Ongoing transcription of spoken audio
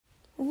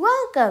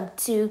Welcome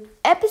to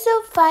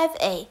episode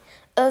 5A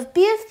of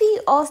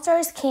BFBAS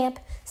All-Stars Camp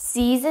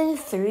Season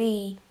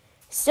 3.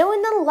 So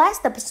in the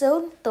last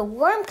episode, the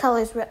warm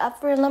colors were up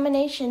for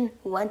elimination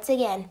once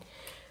again.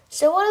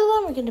 So one of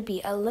them are going to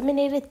be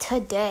eliminated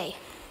today.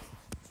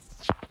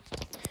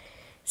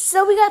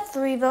 So we got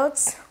 3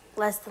 votes,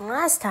 less than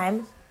last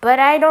time, but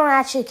I don't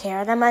actually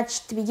care that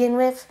much to begin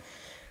with,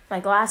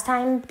 like last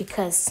time,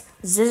 because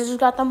Zizzers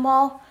got them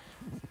all.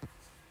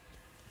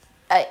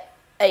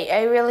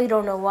 I really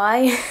don't know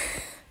why.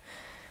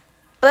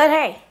 But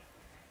hey,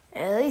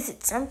 at least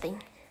it's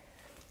something.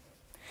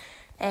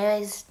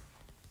 Anyways,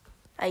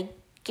 I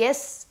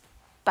guess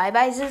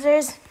bye-bye,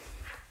 Zizzers.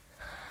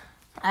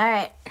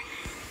 Alright,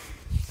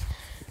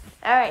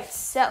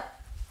 so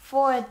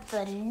for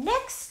the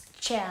next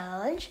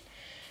challenge,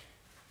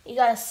 you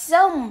gotta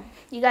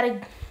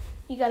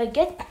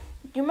get, do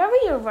you remember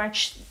your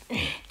lunch?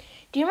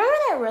 Do you remember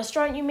that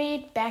restaurant you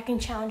made back in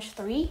challenge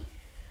 3?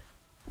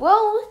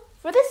 Well,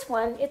 for this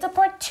one, it's a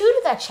part 2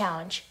 to that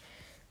challenge.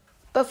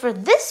 But for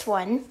this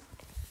one,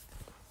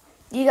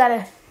 you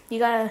gotta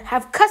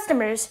have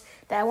customers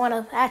that want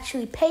to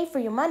actually pay for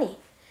your money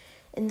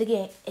in the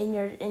game, in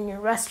your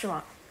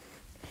restaurant.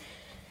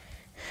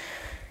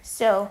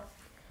 So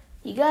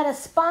you gotta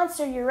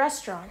sponsor your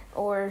restaurant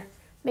or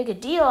make a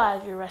deal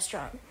out of your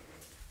restaurant.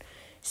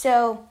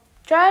 So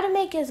try to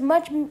make as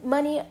much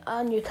money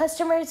on your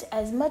customers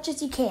as much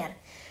as you can.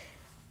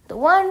 The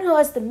one who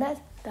has the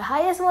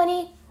highest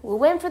money will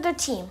win for their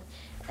team,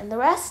 and the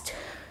rest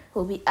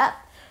will be up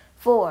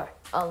for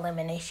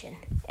elimination,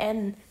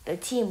 and their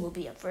team will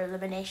be up for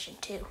elimination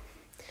too.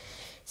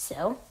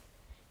 So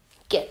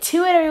get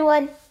to it,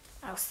 everyone.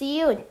 I'll see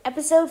you in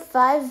episode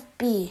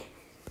 5B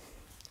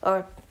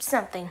or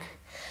something.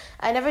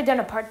 I've never done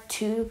a part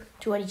 2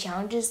 to any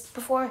challenges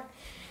before,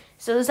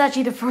 so this is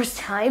actually the first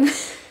time.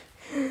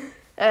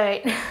 All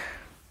right,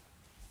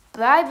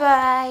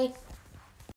 bye-bye.